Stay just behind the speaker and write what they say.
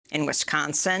In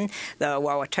Wisconsin, the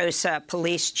Wauwatosa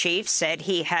police chief said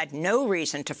he had no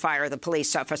reason to fire the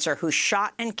police officer who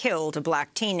shot and killed a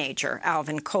black teenager,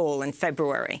 Alvin Cole, in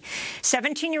February.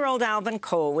 17-year-old Alvin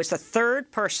Cole was the third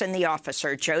person the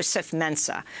officer, Joseph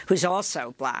Mensah, who's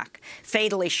also black,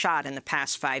 fatally shot in the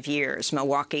past 5 years.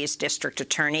 Milwaukee's district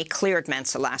attorney cleared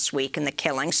Mensah last week in the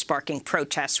killing, sparking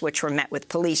protests which were met with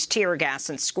police tear gas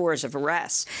and scores of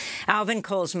arrests. Alvin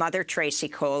Cole's mother, Tracy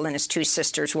Cole, and his two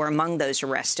sisters were among those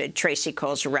arrested. Tracy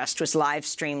Cole's arrest was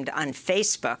live-streamed on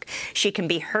Facebook. She can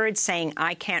be heard saying,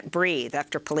 "I can't breathe,"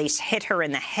 after police hit her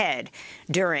in the head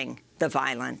during the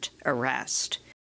violent arrest.